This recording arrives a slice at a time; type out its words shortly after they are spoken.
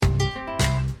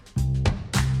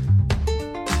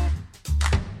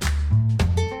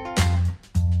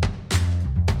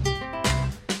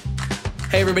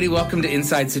Hey, everybody, welcome to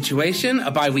Inside Situation,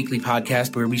 a bi-weekly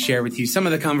podcast where we share with you some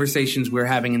of the conversations we're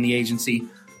having in the agency.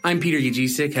 I'm Peter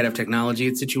Yajicic, head of technology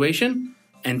at Situation,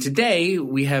 and today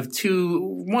we have two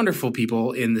wonderful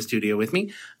people in the studio with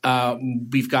me.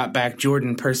 We've got back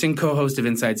Jordan Persing, co-host of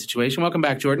Inside Situation. Welcome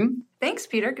back, Jordan. Thanks,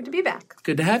 Peter. Good to be back.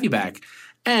 Good to have you back.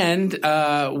 And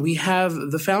we have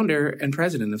the founder and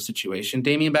president of Situation,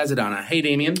 Damian Bazadana. Hey,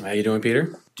 Damian. How you doing,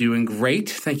 Peter? Doing great.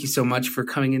 Thank you so much for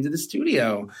coming into the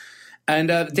studio. And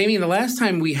Damian, the last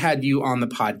time we had you on the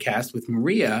podcast with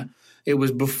Maria, it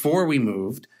was before we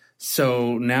moved.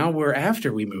 So now we're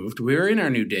after we moved. We're in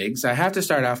our new digs. I have to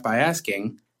start off by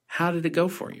asking, how did it go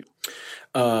for you?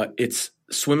 It's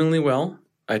swimmingly well.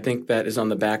 I think that is on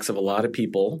the backs of a lot of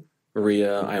people,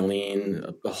 Maria, Eileen,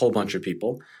 a whole bunch of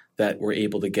people that were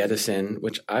able to get us in,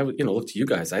 which I look to you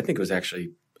guys. I think it was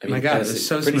actually, my God, it was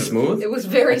so pretty smooth. It was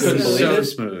very smooth. So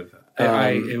smooth.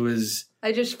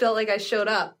 I just felt like I showed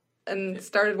up and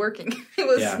started working. It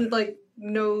was like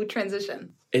no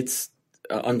transition. It's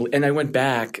and I went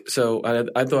back. So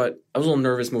I thought I was a little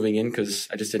nervous moving in because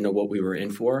I just didn't know what we were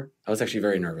in for. I was actually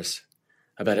very nervous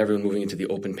about everyone moving into the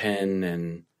open pen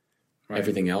and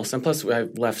everything else. And plus, I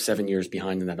left 7 years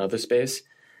behind in that other space.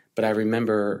 But I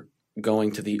remember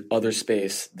going to the other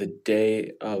space the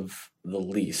day of the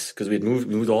lease because we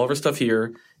moved all of our stuff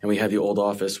here, and we had the old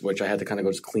office, which I had to kind of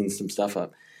go just clean some stuff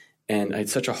up. And I had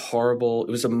such a it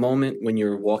was a moment when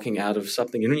you're walking out of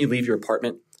something. You know when you leave your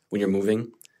apartment when you're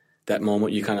moving? That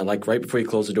moment you kind of like right before you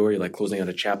close the door, you're like closing out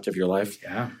a chapter of your life.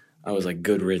 Yeah. I was like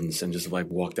good riddance and just like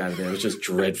walked out of there. It was just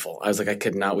dreadful. I was like, I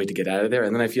could not wait to get out of there.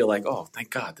 And then I feel like, oh, thank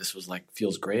God, this was like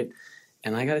feels great.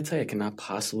 And I got to tell you, I cannot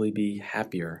possibly be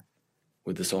happier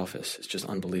with this office. It's just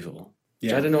unbelievable.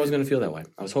 Yeah. I didn't know I was going to feel that way.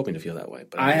 I was hoping to feel that way.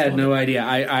 But I had no idea.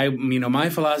 My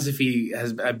philosophy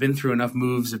I've been through enough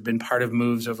moves. I've been part of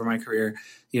moves over my career.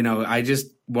 I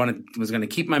just was going to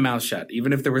keep my mouth shut,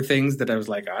 even if there were things that I was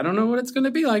like, I don't know what it's going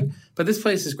to be like. But this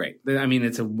place is great. I mean,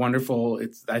 it's a wonderful.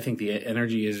 I think the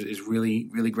energy is really,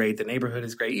 really great. The neighborhood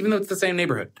is great, even though it's the same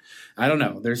neighborhood. I don't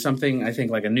know. There's something I think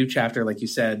like a new chapter, like you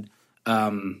said.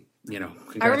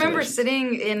 I remember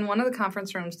sitting in one of the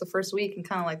conference rooms the first week and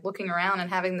kind of like looking around and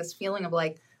having this feeling of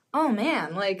like, oh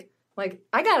man, like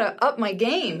I gotta up my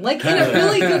game, like in a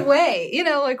really good way.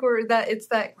 We're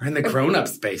in the grown-up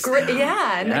space. A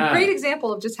great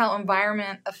example of just how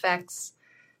environment affects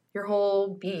your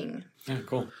whole being. Yeah,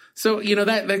 cool. So,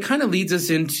 that kind of leads us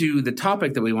into the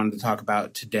topic that we wanted to talk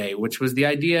about today, which was the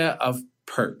idea of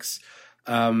perks.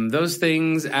 Those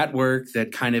things at work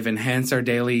that kind of enhance our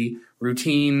daily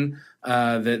routine,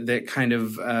 that kind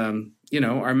of,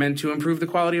 are meant to improve the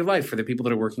quality of life for the people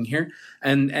that are working here,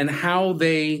 and how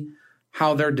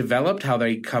they're developed, how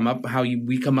they come up,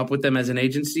 we come up with them as an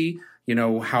agency,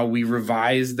 how we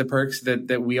revise the perks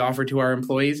that we offer to our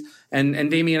employees.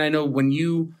 And Damian, I know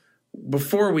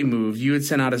before we moved, you had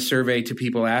sent out a survey to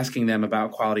people asking them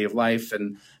about quality of life.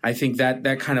 And I think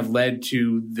that kind of led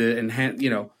to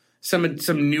the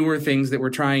some newer things that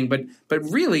we're trying, but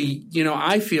really,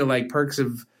 I feel like perks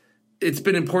it's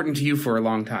been important to you for a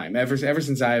long time. Ever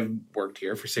since I've worked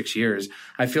here for 6 years,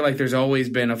 I feel like there's always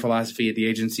been a philosophy at the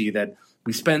agency that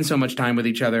we spend so much time with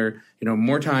each other,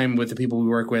 more time with the people we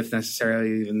work with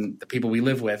necessarily than the people we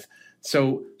live with.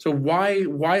 So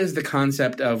why is the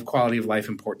concept of quality of life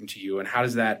important to you, and how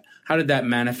did that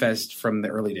manifest from the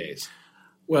early days?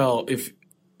 Well, if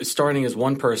starting as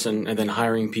one person and then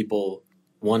hiring people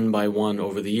one by one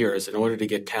over the years in order to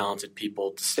get talented people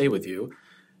to stay with you,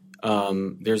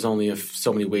 there's only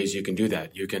so many ways you can do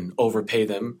that. You can overpay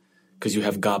them because you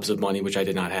have gobs of money, which I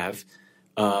did not have,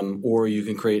 or you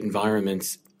can create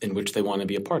environments in which they want to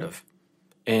be a part of.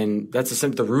 And that's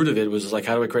the root of it was like,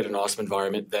 how do I create an awesome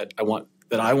environment that I want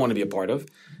to be a part of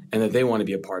and that they want to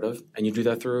be a part of? And you do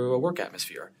that through a work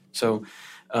atmosphere. So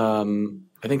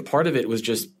I think part of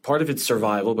it's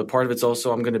survival, but part of it's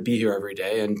also I'm going to be here every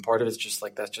day, and part of it's just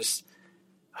like that's just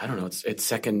I don't know. It's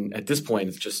second at this point.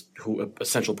 It's just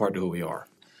essential part of who we are.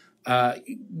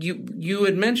 You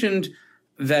had mentioned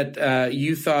that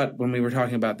you thought when we were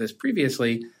talking about this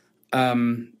previously,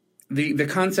 the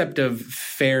concept of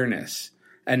fairness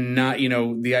and not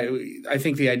I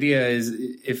think the idea is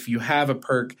if you have a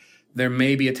perk, there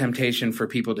may be a temptation for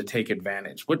people to take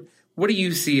advantage. What do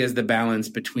you see as the balance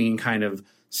between kind of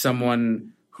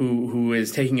someone who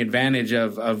is taking advantage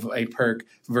of a perk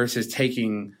versus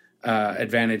taking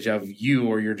advantage of you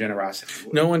or your generosity?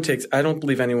 I don't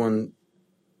believe anyone.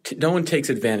 No one takes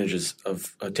advantage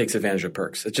of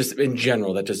perks. It's just in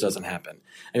general that just doesn't happen.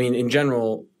 I mean, in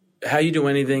general, how you do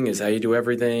anything is how you do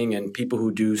everything. And people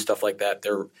who do stuff like that,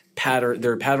 their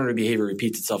pattern of behavior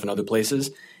repeats itself in other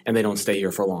places, and they don't stay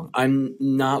here for long. I'm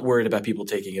not worried about people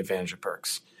taking advantage of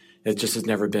perks. It just has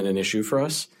never been an issue for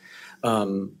us.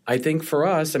 I think for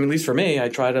us, at least for me, I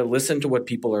try to listen to what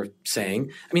people are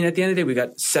saying. At the end of the day, we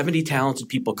got 70 talented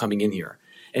people coming in here.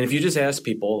 And if you just ask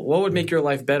people, what would make your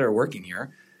life better working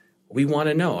here? We want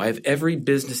to know. I have every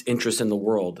business interest in the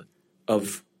world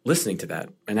of listening to that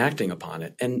and acting upon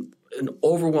it. And an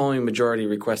overwhelming majority of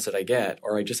requests that I get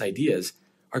or just ideas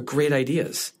are great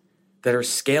ideas that are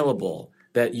scalable,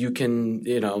 that you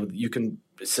can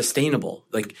sustainable,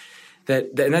 like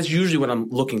that. And that's usually what I'm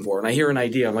looking for. And I hear an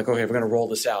idea, I'm like, okay, we're going to roll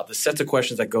this out. The sets of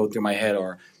questions that go through my head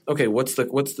are, okay, what's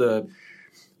the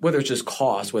whether it's just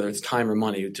cost, whether it's time or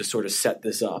money to sort of set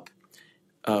this up,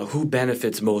 who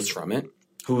benefits most from it,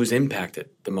 who's impacted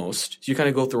the most. So you kind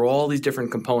of go through all these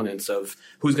different components of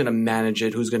who's going to manage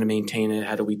it, who's going to maintain it,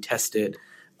 how do we test it.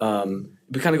 We kind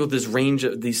of go through this range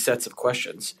of these sets of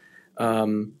questions.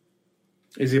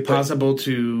 Is it possible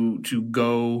to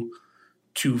go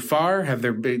too far?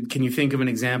 Can you think of an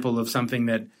example of something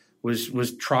that was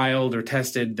trialed or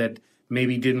tested that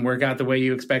maybe didn't work out the way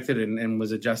you expected and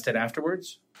was adjusted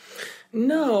afterwards?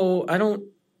 No, I don't.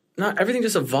 Not everything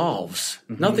just evolves.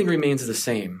 Mm-hmm. Nothing remains the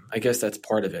same. I guess that's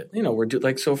part of it.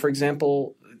 So for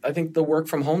example, I think the work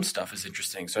from home stuff is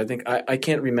interesting. So I think I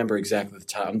can't remember exactly the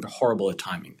time. I'm horrible at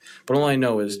timing. But all I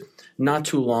know is not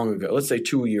too long ago, let's say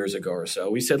 2 years ago or so,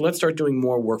 we said, let's start doing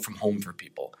more work from home for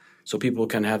people. So people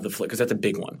can have the flip, because that's a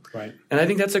big one. Right. And I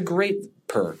think that's a great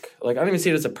perk. Like, I don't even see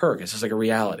it as a perk. It's just like a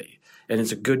reality. And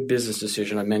it's a good business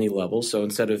decision on many levels. So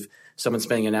instead of someone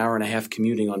spending an hour and a half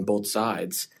commuting on both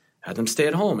sides, have them stay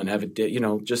at home and have it,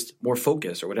 just more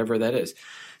focus or whatever that is.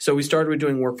 So we started with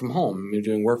doing work from home. We were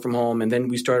doing work from home, and then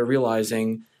we started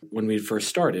realizing when we first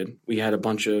started, we had a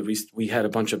bunch of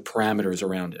parameters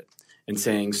around it, and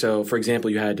saying, so for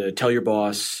example, you had to tell your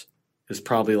boss. It was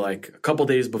probably like a couple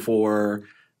days before.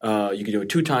 You could do it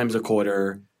 2 times a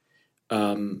quarter,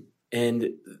 and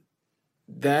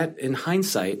that, in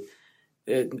hindsight,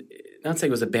 not saying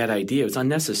it was a bad idea. It was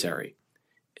unnecessary.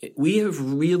 We have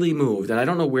really moved, and I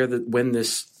don't know when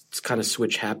this kind of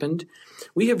switch happened.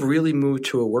 We have really moved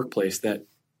to a workplace that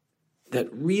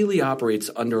really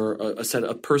operates under a set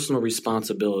of personal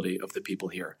responsibility of the people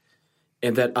here,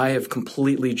 and that I have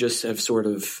completely just have sort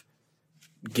of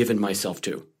given myself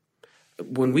to.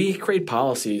 When we create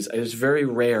policies, it's very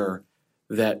rare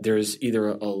that there's either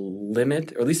a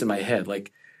limit, or at least in my head,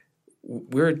 like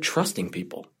we're trusting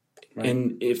people. Right.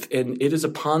 And it is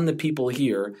upon the people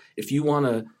here, if you want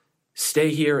to stay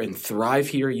here and thrive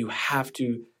here, you have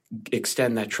to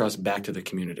extend that trust back to the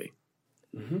community.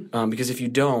 Mm-hmm. Because if you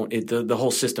don't, the whole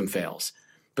system fails.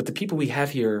 But the people we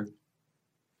have here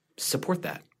support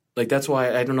that. Like, that's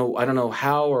why I don't know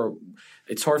how, or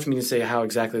it's hard for me to say how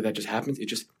exactly that just happens. It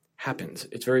just happens.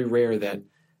 It's very rare that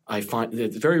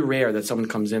someone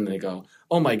comes in and they go,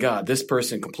 "Oh my God, this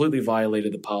person completely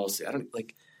violated the policy."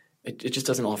 It just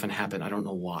doesn't often happen. I don't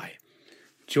know why.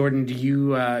 Jordan, do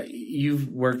you've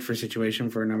worked for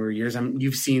Situation for a number of years.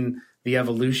 You've seen the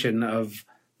evolution of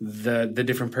the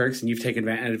different perks, and you've taken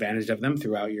advantage of them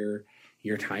throughout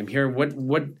your time here.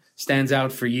 What stands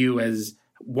out for you as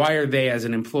why are they, as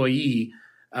an employee,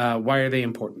 why are they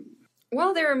important?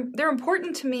 Well, they're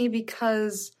important to me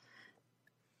because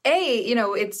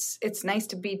it's nice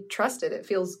to be trusted. It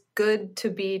feels good to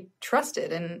be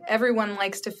trusted. And everyone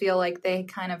likes to feel like they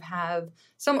kind of have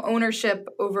some ownership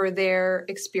over their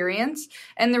experience.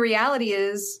 And the reality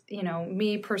is,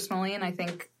 me personally, and I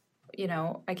think,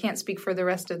 I can't speak for the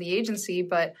rest of the agency,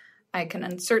 but I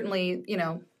can certainly,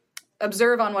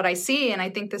 observe on what I see. And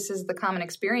I think this is the common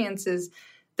experience is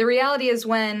the reality is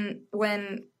when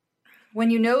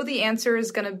the answer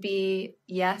is going to be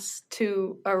yes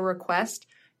to a request,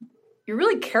 you're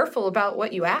really careful about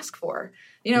what you ask for.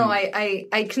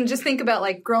 I can just think about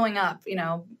like growing up,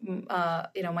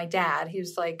 my dad, he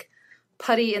was like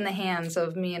putty in the hands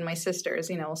of me and my sisters,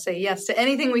 say yes to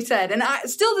anything we said. And I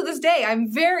still to this day,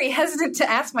 I'm very hesitant to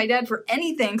ask my dad for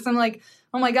anything. Cause I'm like,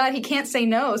 oh my God, he can't say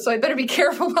no. So I better be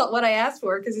careful about what I ask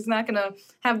for because he's not going to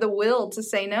have the will to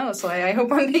say no. So I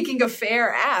hope I'm making a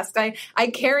fair ask. I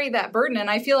carry that burden. And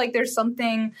I feel like there's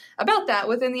something about that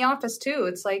within the office too.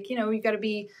 It's like, you got to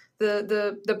be,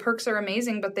 the perks are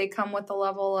amazing, but they come with a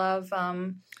level of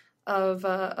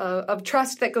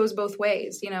trust that goes both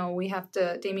ways. We have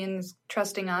to, Damian's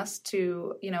trusting us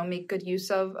to, make good use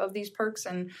of these perks.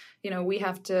 And, we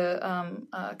have to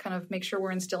kind of make sure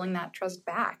we're instilling that trust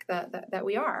back that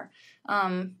we are.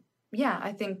 yeah,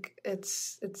 I think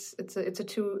it's a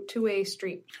two-way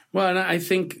street. Well, and I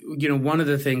think, one of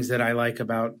the things that I like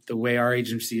about the way our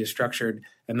agency is structured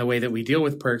and the way that we deal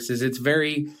with perks is there's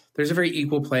a very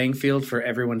equal playing field for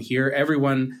everyone here.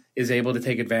 Everyone is able to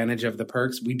take advantage of the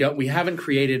perks. We haven't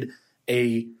created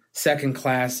a second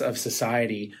class of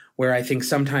society where I think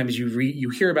sometimes you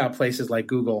hear about places like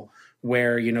Google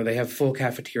where, they have full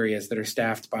cafeterias that are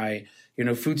staffed by,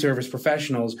 food service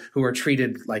professionals who are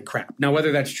treated like crap. Now,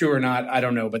 whether that's true or not, I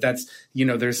don't know. But that's,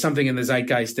 there's something in the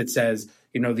zeitgeist that says,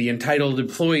 the entitled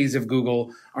employees of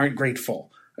Google aren't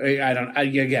grateful.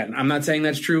 Again, I'm not saying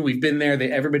that's true. We've been there.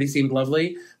 Everybody seemed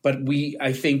lovely. But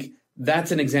I think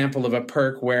that's an example of a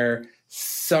perk where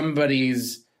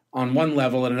somebody's on one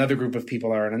level and another group of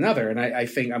people are on another. And I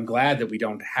think I'm glad that we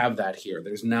don't have that here.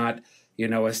 There's not,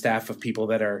 a staff of people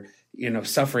that are,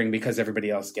 suffering because everybody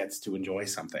else gets to enjoy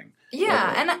something.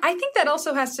 Yeah. And I think that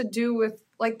also has to do with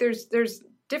like, there's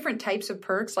different types of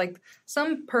perks. Like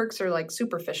some perks are like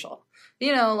superficial,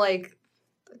 like,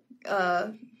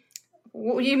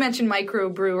 you mentioned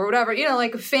microbrew or whatever,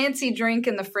 like a fancy drink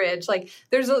in the fridge. Like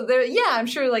I'm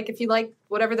sure like if you like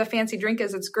whatever the fancy drink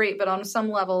is, it's great. But on some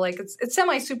level, like it's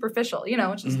semi superficial,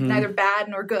 which is neither bad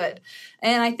nor good.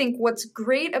 And I think what's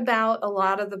great about a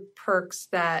lot of the perks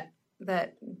that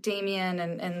Damian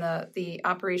and the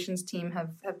operations team have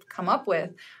come up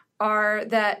with are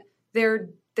that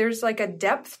there's like a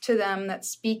depth to them that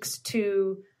speaks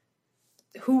to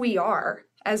who we are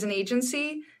as an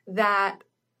agency that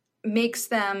makes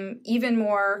them even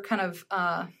more kind of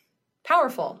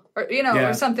powerful or,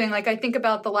 or something. Like I think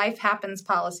about the life happens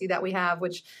policy that we have,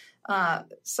 which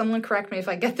someone correct me if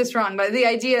I get this wrong, but the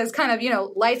idea is kind of,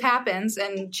 life happens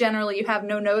and generally you have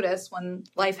no notice when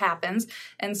life happens.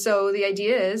 And so the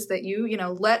idea is that you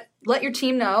let your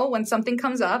team know when something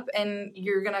comes up and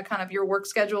you're going to kind of your work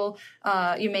schedule.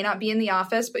 You may not be in the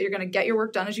office, but you're going to get your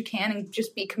work done as you can and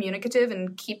just be communicative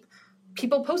and keep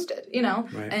people posted,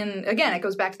 Right. And again, it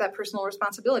goes back to that personal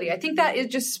responsibility. I think that it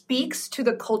just speaks to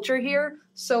the culture here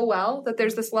so well that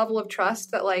there's this level of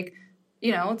trust that like,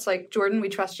 it's like, Jordan, we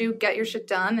trust you, get your shit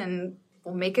done and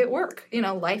we'll make it work.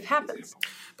 Life happens.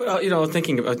 But,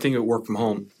 thinking of work from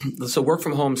home. So work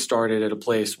from home started at a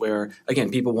place where, again,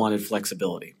 people wanted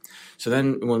flexibility. So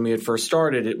then when we had first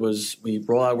started, we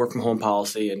roll out a work from home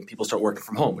policy and people start working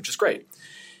from home, which is great.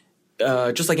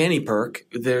 Just like any perk,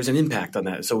 there's an impact on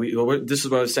that. So this is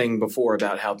what I was saying before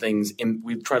about how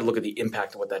we try to look at the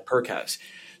impact of what that perk has.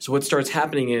 So what starts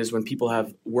happening is when people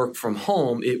have work from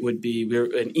home, it would be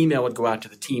an email would go out to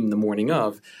the team the morning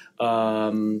of,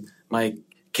 my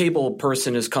cable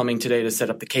person is coming today to set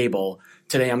up the cable.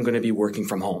 Today I'm going to be working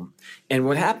from home. And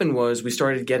what happened was we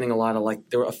started getting a lot of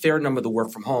there were a fair number of the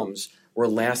work from homes were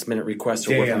last minute requests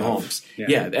for work from homes.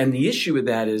 Yeah. And the issue with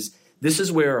that is, this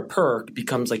is where a perk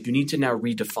becomes like you need to now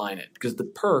redefine it because the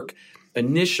perk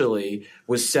initially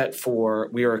was set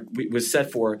for we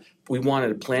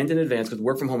wanted it planned in advance because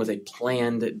work from home is a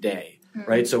planned day,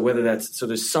 right? So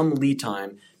there's some lead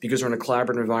time because we're in a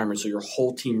collaborative environment, so your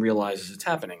whole team realizes it's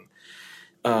happening.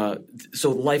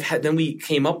 Then we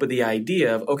came up with the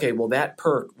idea of that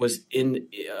perk was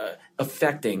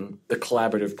affecting the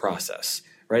collaborative process.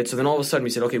 Right. So then all of a sudden we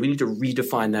said, we need to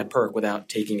redefine that perk without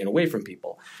taking it away from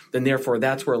people. Then therefore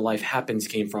that's where life happens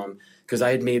came from because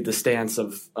I had made the stance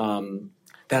of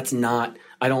work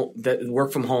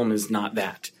from home is not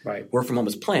that. Right. Work from home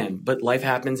is planned, but life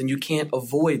happens and you can't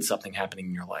avoid something happening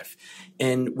in your life.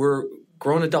 And we're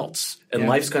grown adults and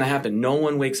life's going to happen. No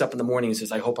one wakes up in the morning and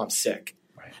says, I hope I'm sick.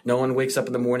 Right. No one wakes up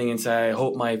in the morning and says, I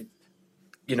hope my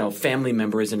family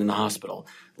member isn't in the hospital.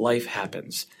 Life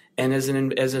happens. And as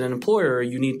an employer,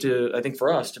 you need to, I think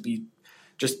for us, to be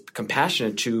just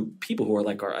compassionate to people who are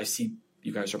like, I see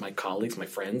you guys are my colleagues, my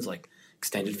friends, like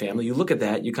extended family. You look at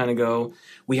that, you kind of go,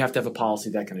 we have to have a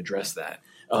policy that can address that.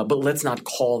 But let's not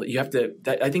call it,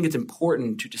 I think it's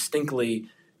important to distinctly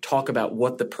talk about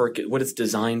what the perk, what it's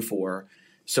designed for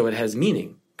so it has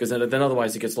meaning because then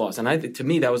otherwise it gets lost. And to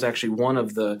me, that was actually one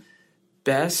of the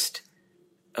best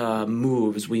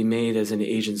moves we made as an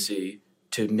agency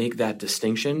to make that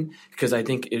distinction because I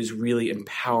think it is really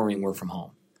empowering work from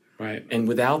home. Right. And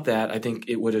without that, I think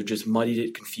it would have just muddied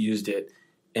it, confused it,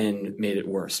 and made it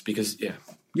worse because,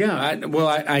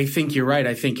 I think you're right.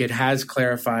 I think it has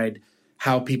clarified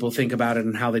how people think about it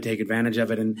and how they take advantage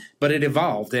of it. But it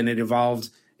evolved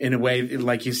in a way,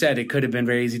 like you said, it could have been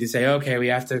very easy to say, okay, we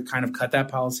have to kind of cut that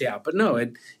policy out. But no,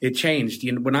 it changed.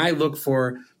 When I look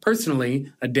for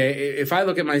personally a day, if I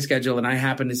look at my schedule and I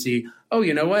happen to see, oh,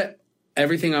 you know what?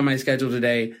 Everything on my schedule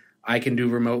today I can do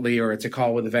remotely, or it's a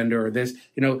call with a vendor, or this,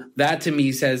 that to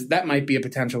me says that might be a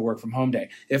potential work from home day.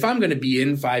 If I'm going to be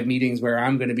in 5 meetings where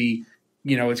I'm going to be,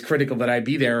 it's critical that I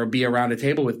be there or be around a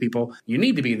table with people, you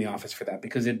need to be in the office for that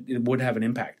because it would have an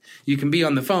impact. You can be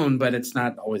on the phone, but it's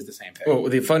not always the same thing. Well,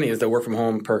 the funny is that work from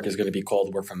home perk is going to be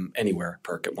called work from anywhere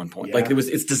perk at one point. Yeah.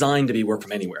 It's designed to be work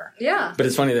from anywhere. Yeah. But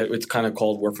it's funny that it's kind of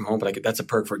called work from home, but that's a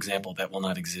perk, for example, that will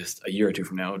not exist a year or two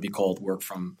from now. It would be called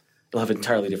it'll have an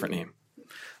entirely different name.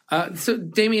 So,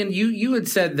 Damian, you had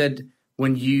said that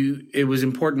it was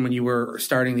important when you were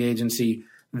starting the agency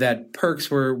that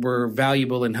perks were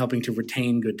valuable in helping to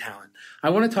retain good talent.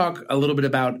 I want to talk a little bit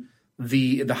about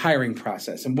the hiring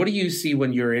process, and what do you see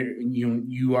when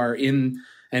you are in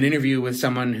an interview with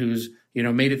someone who's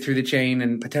made it through the chain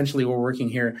and potentially we're working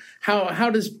here. How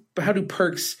do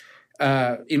perks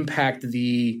impact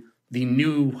the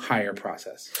new hire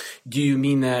process? Do you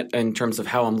mean that in terms of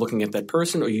how I'm looking at that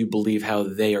person, or you believe how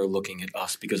they are looking at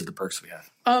us because of the perks we have?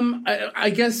 I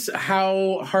guess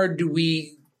how hard do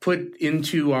we put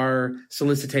into our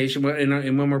solicitation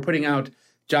and when we're putting out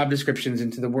job descriptions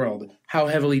into the world, how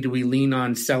heavily do we lean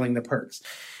on selling the perks?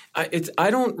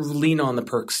 I don't lean on the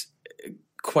perks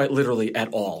quite literally at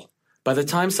all. By the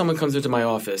time someone comes into my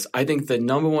office, I think the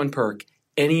number one perk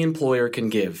any employer can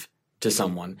give to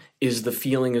someone is the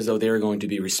feeling as though they're going to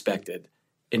be respected.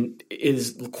 And it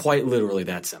is quite literally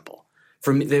that simple.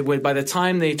 For me, by the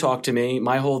time they talk to me,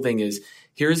 my whole thing is,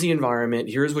 here's the environment,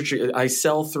 here's what I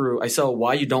sell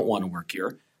why you don't want to work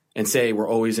here and say we're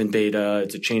always in beta,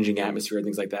 it's a changing atmosphere,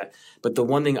 things like that. But the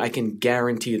one thing I can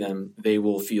guarantee them, they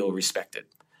will feel respected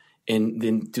and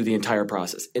then through the entire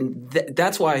process. And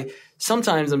that's why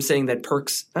sometimes I'm saying that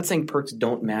perks, not saying perks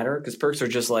don't matter, because perks are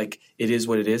just like, it is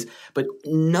what it is. But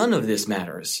none of this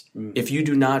matters if you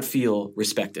do not feel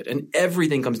respected. And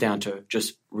everything comes down to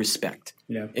just respect.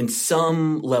 Yeah. In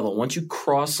some level, once you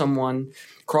cross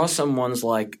someone's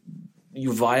like,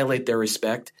 you violate their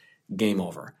respect, game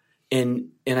over. And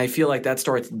I feel like that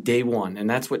starts day one. And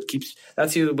that's what people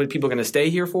are going to stay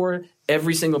here for.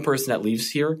 Every single person that leaves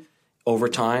here over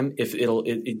time,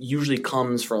 it usually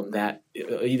comes from that,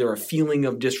 either a feeling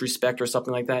of disrespect or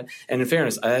something like that. And in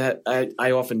fairness,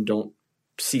 I often don't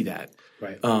see that.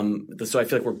 Right. So I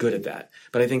feel like we're good at that.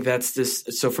 But I think that's this.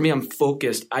 So for me, I'm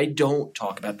focused. I don't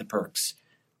talk about the perks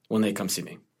when they come see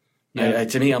me. Yeah.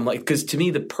 To me, I'm like, because to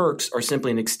me, the perks are simply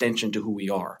an extension to who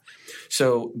we are.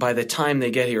 So by the time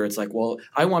they get here, it's like, well,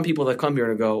 I want people that come here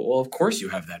to go, well, of course you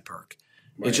have that perk.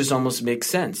 Right. It just almost makes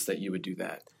sense that you would do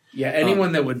that. Yeah,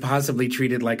 anyone that would possibly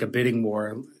treat it like a bidding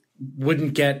war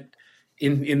wouldn't get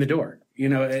in the door.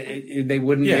 They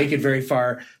wouldn't make it very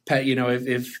far.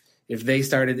 If they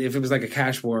started, if it was like a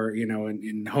cash war,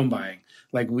 in home buying,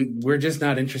 like we're just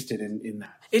not interested in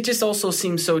that. It just also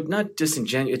seems so not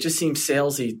disingenuous. It just seems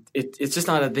salesy. It's just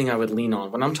not a thing I would lean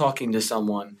on. When I'm talking to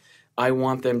someone, I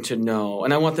want them to know,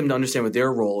 and I want them to understand what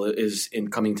their role is in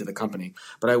coming to the company.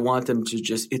 But I want them to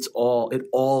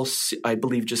I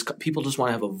believe people just want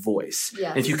to have a voice.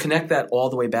 Yes. And if you connect that all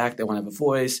the way back, they want to have a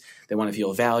voice, they want to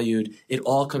feel valued. It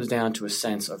all comes down to a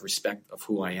sense of respect of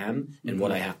who I am and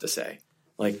what I have to say.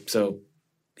 I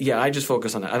just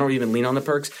focus on that. I don't even lean on the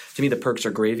perks. To me, the perks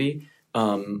are gravy.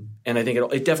 And I think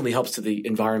it definitely helps to the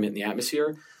environment and the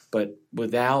atmosphere. But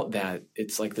without that,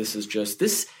 it's like this is just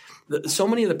this. So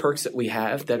many of the perks that we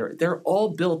have they're all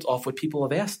built off what people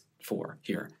have asked for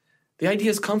here. The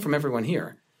ideas come from everyone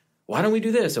here. Why don't we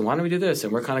do this? And why don't we do this?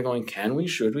 And we're kind of going, can we?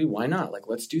 Should we? Why not?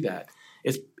 Let's do that.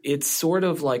 It's sort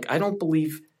of like, I don't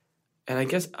believe, and I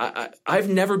guess I've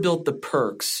never built the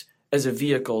perks as a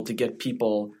vehicle to get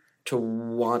people to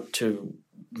want to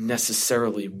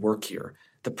necessarily work here.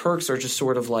 The perks are just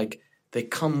sort of like, they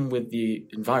come with the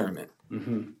environment.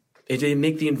 Mm-hmm. They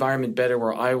make the environment better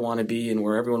where I want to be and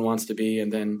where everyone wants to be,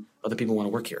 and then other people want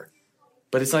to work here.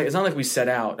 But it's not like we set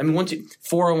out. I mean,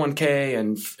 401k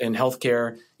and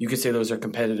healthcare, you could say those are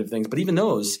competitive things, but even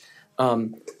those,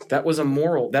 that was a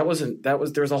moral. There was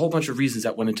a whole bunch of reasons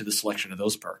that went into the selection of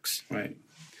those perks. Right.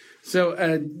 So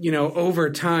over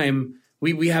time,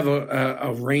 we have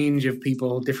a range of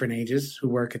people, different ages, who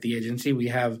work at the agency. We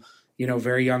have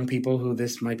very young people who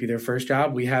this might be their first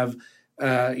job. We have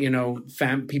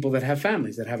people that have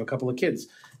families, that have a couple of kids.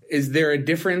 Is there a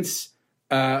difference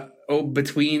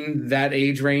between that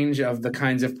age range of the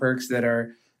kinds of perks that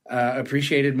are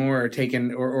appreciated more or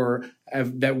taken or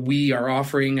that we are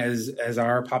offering as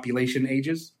our population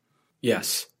ages?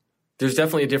 Yes. There's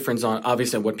definitely a difference on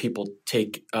what people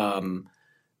take.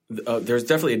 There's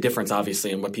definitely a difference, obviously,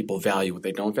 in what people value, what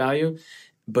they don't value.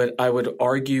 But I would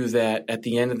argue that at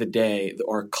the end of the day,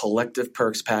 our collective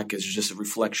perks package is just a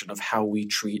reflection of how we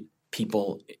treat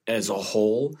people as a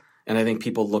whole And I think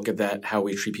people look at that, how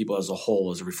we treat people as a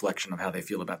whole, as a reflection of how they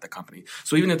feel about the company.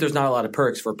 So even if there's not a lot of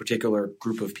perks for a particular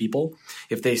group of people,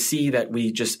 if they see that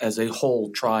we just as a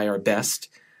whole try our best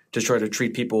to try to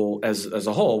treat people as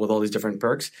a whole with all these different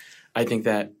perks, I think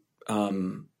that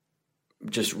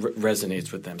just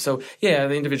resonates with them. So yeah,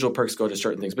 the individual perks go to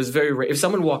certain things, but it's very rare. If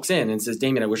someone walks in and says,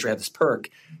 Damian, I wish I had this perk,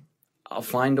 I'll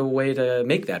find a way to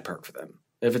make that perk for them.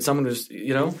 If it's someone who's,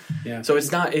 Yeah. So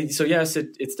it's not, so yes,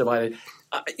 it's divided.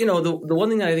 The one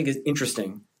thing that I think is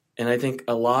interesting, and I think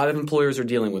a lot of employers are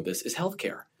dealing with this, is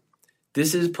healthcare.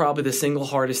 This is probably the single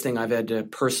hardest thing I've had to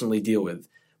personally deal with,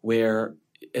 where,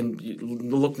 and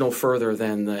look no further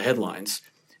than the headlines,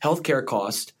 healthcare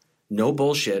costs, no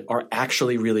bullshit, are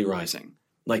actually really rising.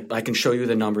 Like, I can show you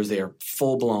the numbers. They are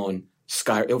full-blown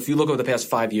if you look over the past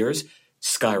 5 years,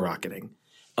 skyrocketing.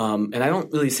 And I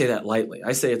don't really say that lightly.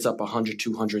 I say it's up 100,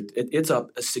 200. It's up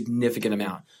a significant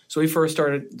amount. So when we first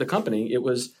started the company,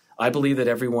 I believe that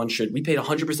everyone we paid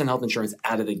 100% health insurance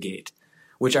out of the gate,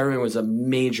 which I remember was a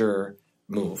major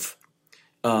move.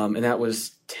 And that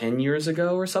was 10 years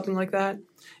ago or something like that.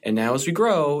 And now as we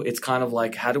grow, it's kind of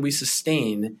like, how do we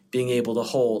sustain being able to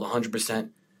hold 100%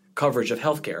 coverage of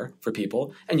healthcare for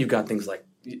people? And you've got things like,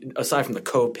 aside from the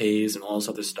co-pays and all this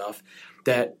other stuff,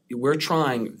 that we're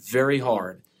trying very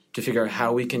hard to figure out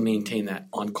how we can maintain that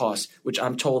on cost, which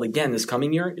I'm told, again, this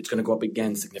coming year, it's going to go up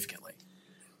again significantly.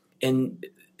 And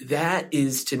that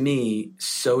is, to me,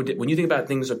 when you think about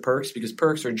things with perks, because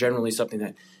perks are generally something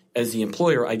that, as the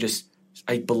employer,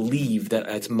 I believe that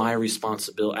it's our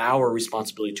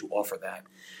responsibility to offer that.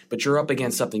 But you're up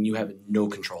against something you have no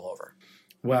control over.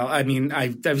 Well, I mean,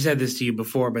 I've said this to you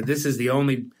before, but this is the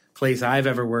only place I've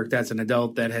ever worked as an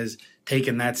adult that has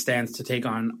taken that stance to take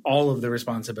on all of the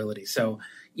responsibility. So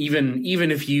even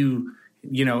if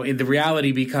the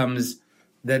reality becomes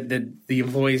that the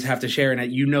employees have to share in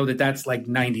it, that's like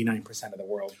 99% of the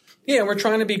world. Yeah, we're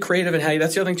trying to be creative in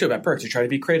that's the other thing too about perks. You try to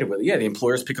be creative with it. Yeah, the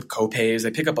employers pick up co-pays. They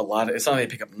pick up a lot of, it's not like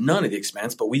they pick up none of the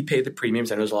expense, but we pay the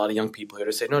premiums. I know there's a lot of young people here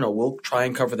to say, no, we'll try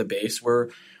and cover the base. We're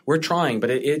trying,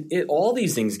 but it all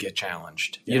these things get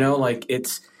challenged. Yeah.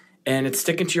 And it's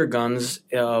sticking to your guns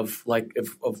of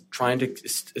trying to,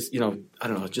 I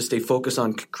don't know, just stay focused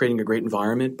on creating a great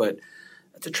environment. But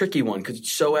it's a tricky one because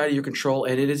it's so out of your control,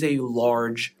 and it is a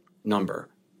large number.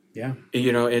 Yeah,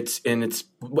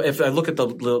 if I look at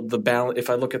the balance,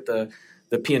 if I look at the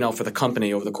P&L for the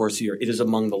company over the course of the year, it is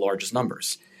among the largest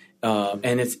numbers,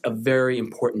 and it's a very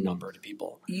important number to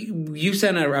people. You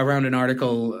sent around an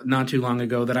article not too long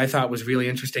ago that I thought was really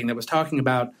interesting. That was talking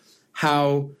about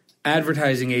how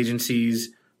advertising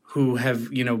agencies who have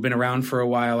been around for a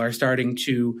while are starting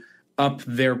to up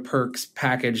their perks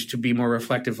package to be more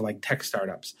reflective of like tech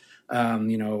startups,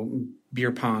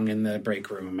 beer pong in the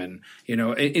break room, and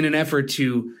in an effort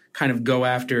to kind of go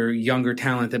after younger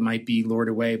talent that might be lured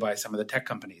away by some of the tech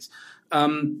companies.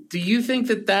 Do you think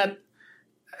that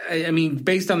I mean,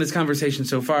 based on this conversation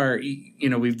so far,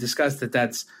 we've discussed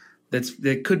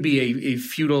that could be a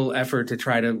futile effort to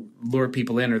try to lure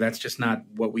people in, or that's just not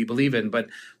what we believe in. But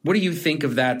what do you think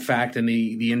of that fact in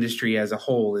the industry as a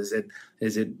whole? Is it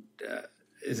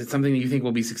something that you think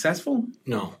will be successful?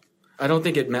 No, I don't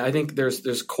think it. I think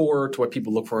there's core to what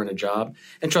people look for in a job.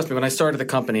 And trust me, when I started the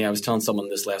company, I was telling someone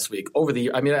this last week. Over the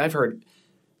year, I mean, I've heard.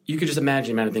 You could just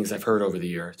imagine the amount of things I've heard over the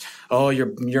years. Oh,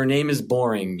 your name is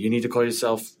boring. You need to call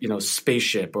yourself,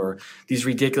 Spaceship, or these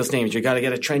ridiculous names. You got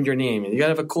to trend your name, and you got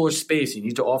to have a cooler space. You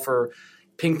need to offer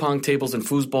ping pong tables and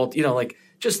foosball.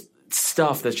 Just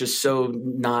stuff that's just so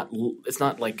it's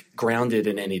not like grounded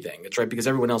in anything. It's right because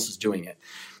everyone else is doing it.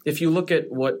 If you look at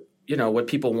what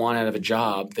people want out of a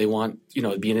job, they want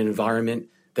to be in an environment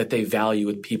that they value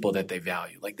with people that they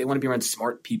value. Like they want to be around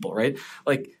smart people, right?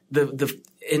 Like they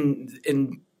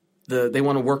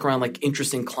want to work around like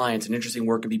interesting clients and interesting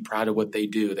work and be proud of what they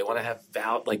do. They want to have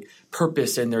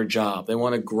purpose in their job. They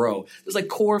want to grow. There's like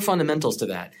core fundamentals to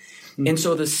that. Mm-hmm. And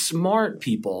so the smart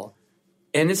people,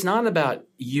 and it's not about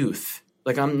youth.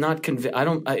 Like I'm not convinced.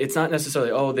 It's not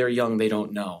necessarily, they're young, they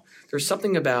don't know. There's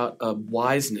something about a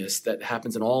wiseness that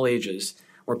happens in all ages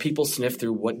where people sniff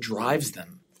through what drives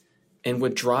them. And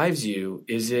what drives you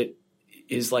is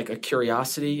like a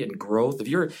curiosity and growth. If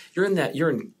you're in a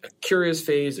curious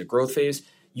phase, a growth phase,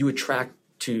 we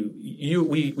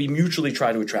mutually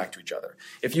try to attract to each other.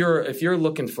 If you're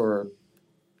looking for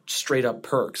straight up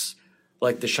perks,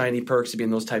 like the shiny perks to be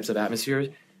in those types of atmospheres,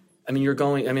 I mean,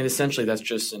 essentially that's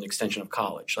just an extension of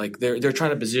college. Like they're trying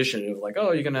to position it like,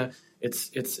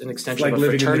 it's an extension like of a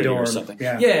fraternity or something.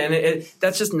 Yeah, and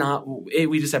that's just not.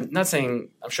 We just have. Not saying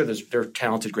I'm sure they're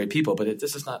talented, great people, but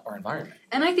this is not our environment.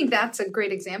 And I think that's a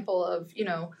great example of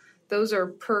those are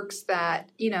perks that,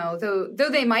 though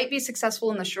they might be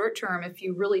successful in the short term, if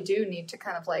you really do need to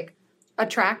kind of like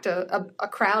attract a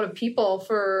crowd of people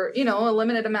for, a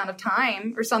limited amount of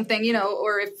time or something,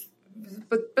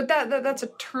 but that's a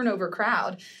turnover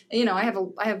crowd. I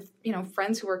have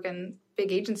friends who work in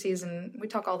big agencies, and we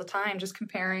talk all the time just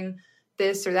comparing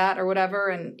this or that or whatever.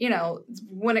 And,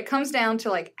 when it comes down to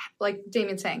like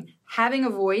Damian's saying, having a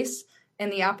voice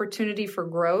and the opportunity for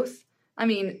growth, I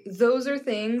mean, those are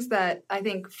things that I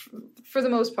think for the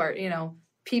most part,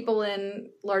 people in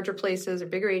larger places or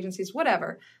bigger agencies,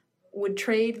 whatever, would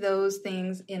trade those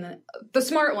things the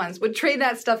smart ones would trade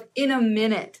that stuff in a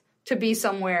minute to be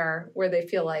somewhere where they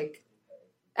feel like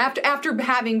after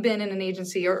having been in an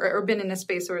agency or been in a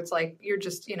space where it's like you're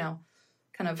just,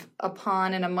 kind of a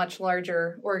pawn in a much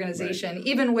larger organization, right.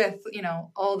 Even with,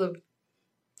 all the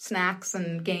snacks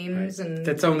and games right. and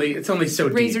it's only so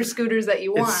razor deep. Scooters that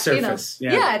you want. It's surface.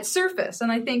 Yeah, it's surface.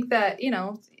 And I think that,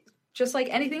 just like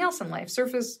anything else in life,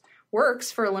 surface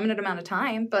works for a limited amount of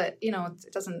time, but,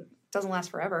 it doesn't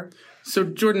last forever. So,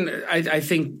 Jordan, I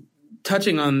think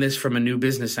touching on this from a new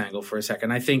business angle for a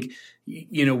second, I think,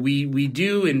 we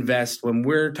do invest when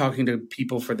we're talking to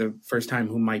people for the first time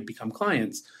who might become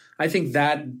clients. I think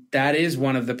that is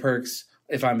one of the perks,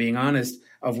 if I'm being honest,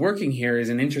 of working here is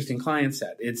an interesting client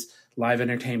set. It's live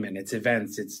entertainment, it's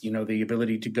events, it's, the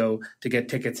ability to get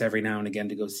tickets every now and again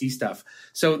to go see stuff.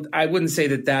 So I wouldn't say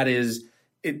that is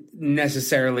it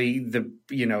necessarily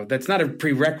that's not a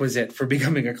prerequisite for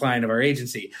becoming a client of our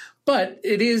agency, but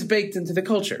it is baked into the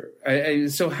culture.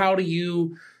 So how do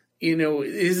you,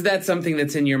 is that something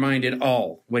that's in your mind at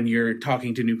all when you're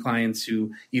talking to new clients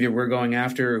who either we're going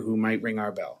after or who might ring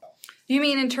our bell? You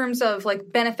mean in terms of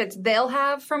like benefits they'll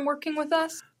have from working with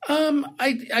us?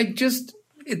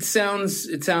 It sounds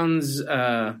it's not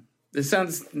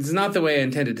the way I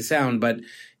intended to sound, but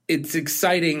it's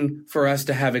exciting for us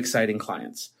to have exciting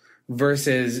clients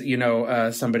versus,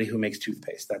 somebody who makes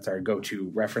toothpaste. That's our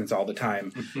go-to reference all the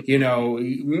time.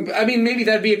 Maybe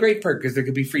that'd be a great perk because there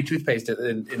could be free toothpaste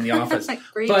in the office.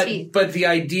 But the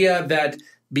idea that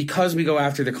because we go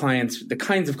after the clients, the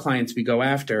kinds of clients we go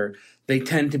after, they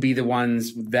tend to be the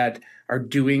ones that are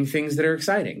doing things that are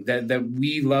exciting, that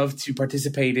we love to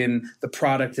participate in the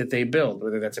product that they build,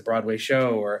 whether that's a Broadway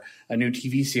show or a new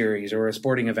TV series or a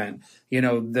sporting event.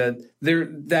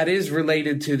 That is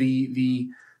related to the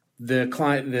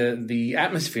client, the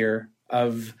atmosphere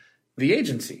of the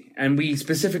agency, and we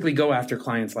specifically go after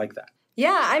clients like that.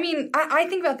 Yeah, I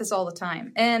think about this all the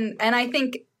time, and I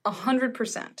think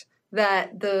 100%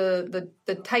 that the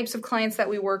types of clients that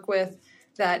we work with,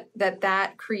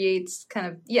 that creates kind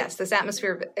of, yes, this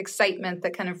atmosphere of excitement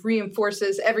that kind of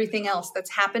reinforces everything else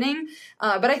that's happening.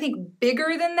 But I think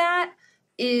bigger than that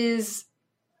it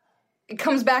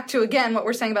comes back to, again, what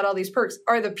we're saying about all these perks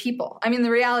are the people.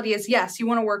 The reality is, yes, you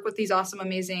want to work with these awesome,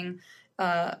 amazing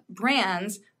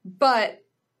brands, but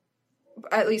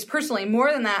at least personally,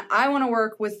 more than that, I want to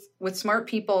work with smart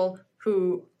people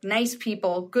nice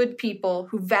people, good people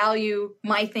who value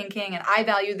my thinking and I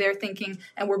value their thinking,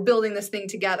 and we're building this thing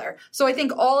together. So I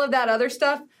think all of that other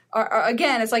stuff are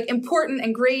again, it's like important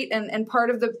and great and part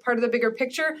of the bigger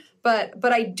picture. But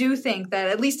I do think that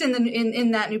at least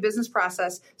in that new business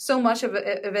process, so much of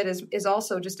it is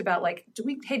also just about like, do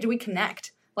we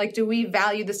connect? Like, do we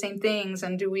value the same things,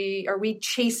 and are we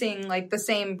chasing like the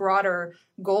same broader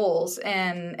goals?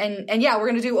 And yeah, we're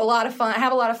going to do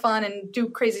have a lot of fun and do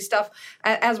crazy stuff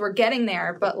as we're getting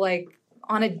there. But like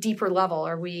on a deeper level,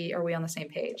 are we on the same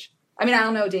page? I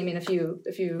don't know, Damian, if you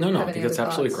no, have I think that's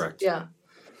absolutely correct. Yeah.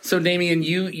 So Damian,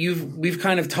 we've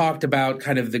kind of talked about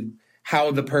kind of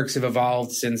how the perks have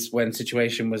evolved since when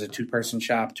Situation was a 2-person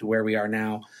shop to where we are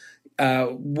now.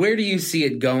 Where do you see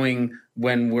it going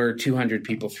when we're 200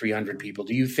 people, 300 people?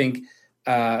 Do you think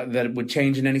that it would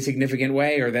change in any significant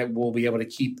way, or that we'll be able to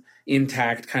keep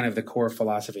intact kind of the core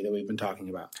philosophy that we've been talking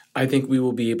about? I think we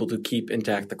will be able to keep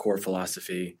intact the core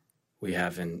philosophy we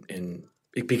have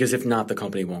because if not, the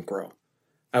company won't grow.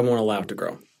 I won't allow it to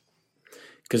grow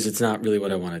because it's not really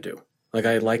what I want to do. Like,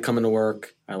 I like coming to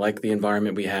work. I like the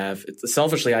environment we have.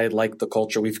 Selfishly, I like the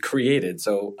culture we've created.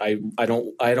 So I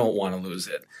don't want to lose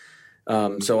it.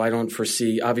 So I don't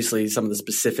foresee, obviously, some of the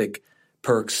specific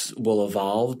perks will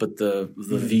evolve, but the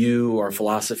view or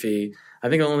philosophy, I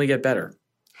think it'll only get better.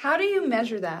 How do you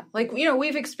measure that? Like,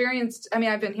 we've experienced,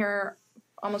 I've been here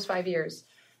almost 5 years,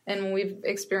 and we've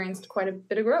experienced quite a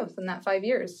bit of growth in that 5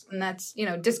 years. And that's,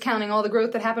 discounting all the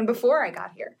growth that happened before I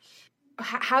got here.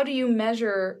 How do you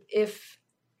measure if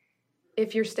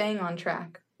you're staying on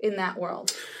track? in that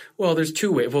world? Well, there's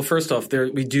two ways. Well, first off,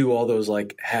 we do all those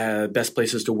like best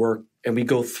places to work, and we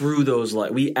go through those.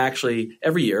 Like we actually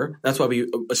every year. That's why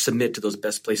we submit to those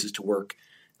best places to work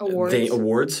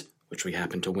awards, which we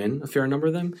happen to win a fair number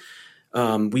of them.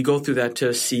 We go through that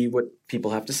to see what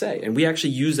people have to say, and we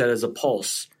actually use that as a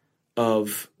pulse.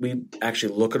 We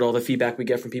actually look at all the feedback we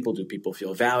get from people. Do people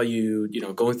feel valued?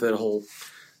 Going through that whole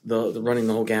running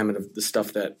the whole gamut of the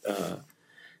stuff that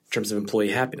in terms of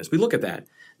employee happiness. We look at that.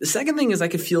 The second thing is I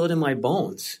can feel it in my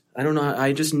bones. I don't know.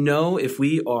 I just know if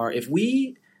we are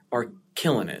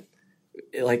killing it,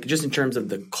 like just in terms of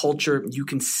the culture, you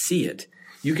can see it.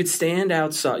 You could stand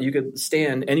outside. You could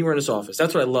stand anywhere in this office.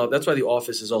 That's what I love. That's why the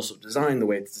office is also designed the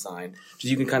way it's designed,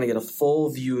 because you can kind of get a full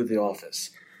view of the office.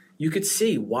 You could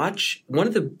watch. One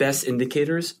of the best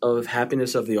indicators of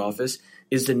happiness of the office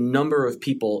is the number of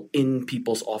people in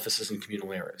people's offices and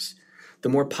communal areas. The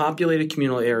more populated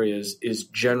communal areas is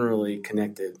generally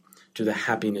connected to the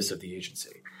happiness of the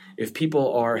agency. If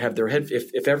people have their head,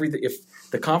 if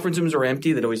the conference rooms are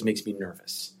empty, that always makes me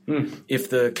nervous.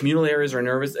 If the communal areas are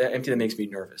empty, that makes me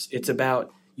nervous. It's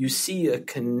about, you see a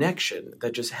connection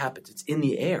that just happens. It's in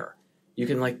the air. You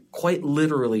can quite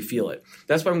literally feel it.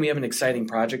 That's why when we have an exciting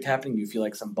project happening, you feel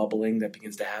like some bubbling that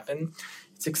begins to happen.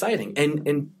 It's exciting.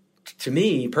 And to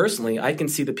me personally, I can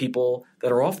see the people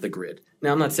that are off the grid.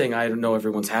 Now, I'm not saying I don't know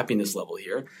everyone's happiness level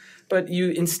here, but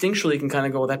you instinctually can kind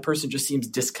of go, well, that person just seems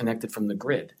disconnected from the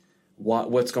grid.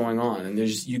 What's going on? And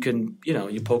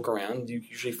you poke around, you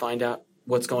usually find out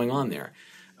what's going on there.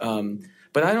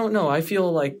 But I don't know. I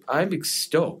feel like I'm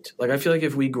stoked. I feel like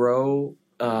if we grow,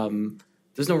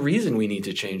 there's no reason we need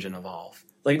to change and evolve.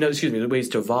 The ways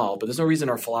to evolve, but there's no reason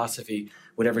our philosophy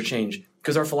would ever change,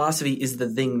 because our philosophy is the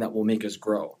thing that will make us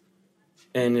grow.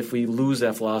 And if we lose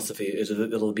that philosophy,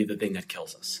 it'll be the thing that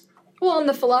kills us. Well, and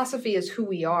the philosophy is who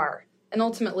we are. And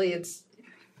ultimately it's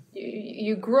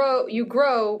you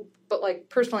grow, but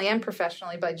personally and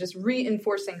professionally, by just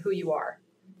reinforcing who you are.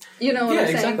 You know what I'm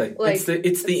saying?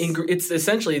 Exactly. It's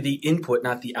essentially the input,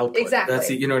 not the output. Exactly. That's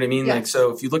you know what I mean? Yes.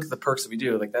 So if you look at the perks that we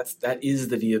do, that is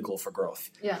the vehicle for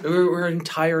growth. Yeah. We're an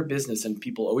entire business, and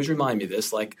people always remind me of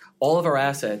this. All of our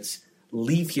assets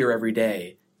leave here every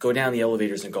day, go down the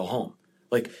elevators, and go home.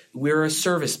 We're a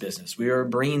service business. We are a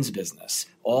brains business.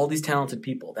 All these talented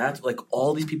people. That's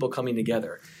all these people coming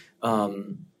together.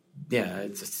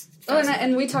 It's just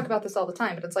and we talk about this all the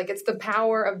time, but it's the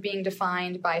power of being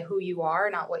defined by who you are,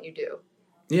 not what you do.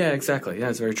 Yeah, exactly. Yeah,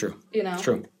 it's very true. It's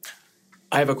true.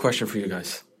 I have a question for you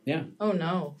guys. Yeah. Oh,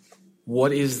 no.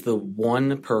 What is the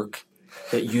one perk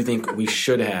that you think we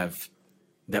should have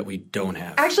that we don't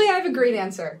have? Actually, I have a great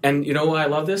answer. And you know why I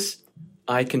love this?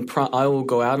 I will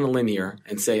go out on a limb here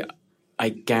and say, I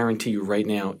guarantee you right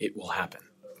now it will happen.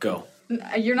 Go.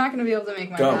 You're not going to be able to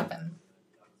make mine happen.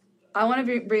 I want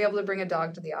to be able to bring a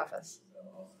dog to the office.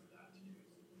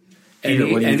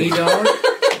 Any dog?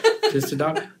 Just a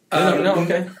dog? No,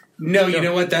 okay. No, you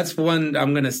know what? That's one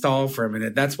I'm going to stall for a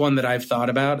minute. That's one that I've thought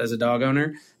about as a dog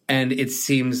owner, and it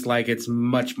seems like it's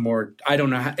much more. I don't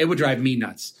know. It would drive me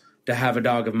nuts to have a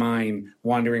dog of mine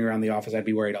wandering around the office. I'd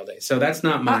be worried all day. So that's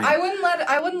not mine. I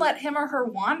wouldn't let him or her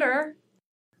wander.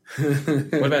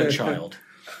 What about a child?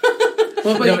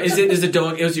 Well, but is the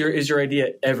dog? Is your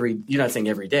idea You're not saying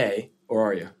every day, or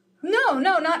are you? No,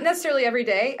 not necessarily every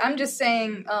day. I'm just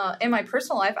saying, in my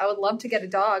personal life, I would love to get a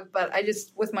dog, but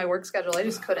with my work schedule, I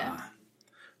just couldn't.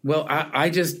 Well,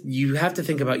 you have to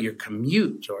think about your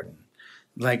commute, Jordan.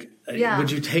 Would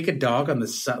you take a dog on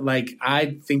the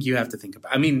I think you have to think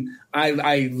about.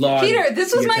 I love Peter.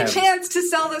 This was my chance to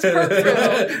sell this perk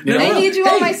through. I need you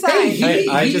on my side.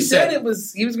 He just said it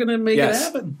was. He was going to make it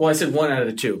happen. Well, I said 1 out of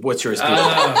the 2. What's yours,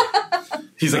 Peter?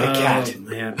 He's like a cat.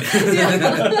 Man.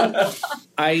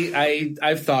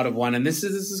 I've thought of one, and this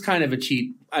is kind of a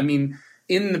cheat.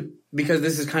 Because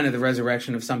this is kind of the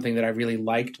resurrection of something that I really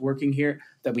liked working here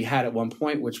that we had at one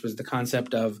point, which was the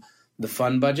concept of the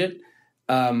fund budget.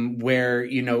 Where,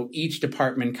 each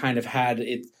department kind of had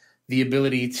the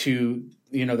ability to,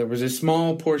 there was a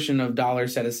small portion of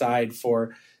dollars set aside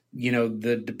for,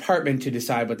 the department to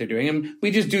decide what they're doing. And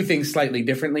we just do things slightly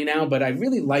differently now, but I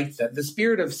really liked that. The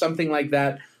spirit of something like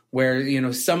that, where,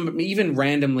 even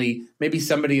randomly, maybe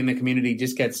somebody in the community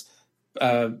just gets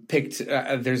picked.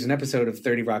 There's an episode of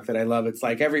 30 Rock that I love. It's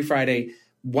every Friday,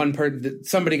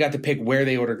 somebody got to pick where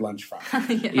they ordered lunch from,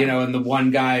 and the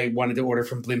one guy wanted to order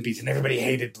from Blimpies, and everybody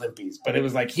hated Blimpies, but it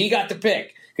was he got to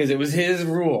pick because it was his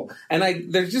rule.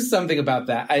 And there's just something about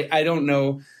that. I don't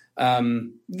know.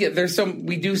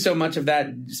 We do so much of that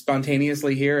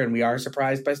spontaneously here, and we are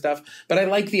surprised by stuff. But I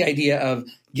like the idea of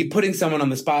putting someone on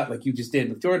the spot like you just did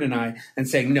with Jordan and I, and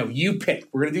saying, "No, you pick.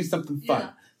 We're going to do something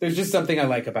fun." There's just something I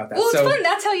like about that. Well, it's fun.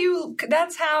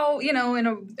 That's how,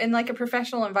 in like a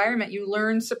professional environment, you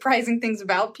learn surprising things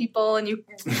about people and you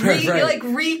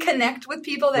reconnect with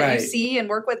people that you see and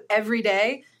work with every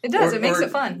day. It does. It makes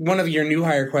it fun. One of your new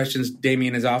hire questions,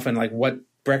 Damian, is often like, what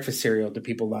breakfast cereal do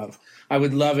people love? I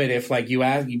would love it if like you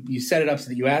set it up so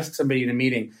that you ask somebody in a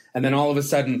meeting and then all of a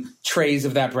sudden trays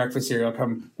of that breakfast cereal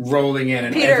come rolling in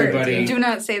and Peter, everybody... do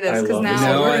not say this because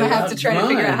now we're going to have to try to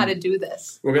figure out how to do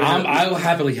this. I will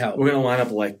happily help. We're going to line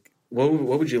up like, what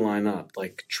would you line up?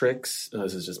 Like Trix? Oh,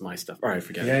 this is just my stuff. All right,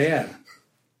 forget it. Yeah.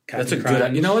 That's a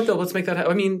good... You know what though? Let's make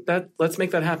that let's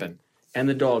make that happen. And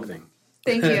the dog thing.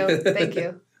 Thank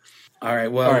you. All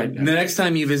right. Well, the next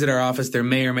time you visit our office, there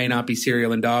may or may not be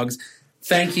cereal and dogs.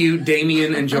 Thank you,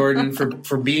 Damian and Jordan,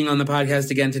 for being on the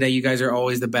podcast again today. You guys are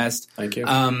always the best. Thank you.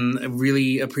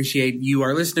 Really appreciate you,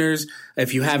 our listeners.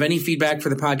 If you have any feedback for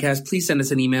the podcast, please send us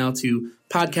an email to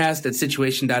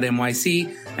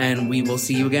podcast@situation.nyc, and we will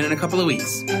see you again in a couple of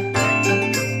weeks.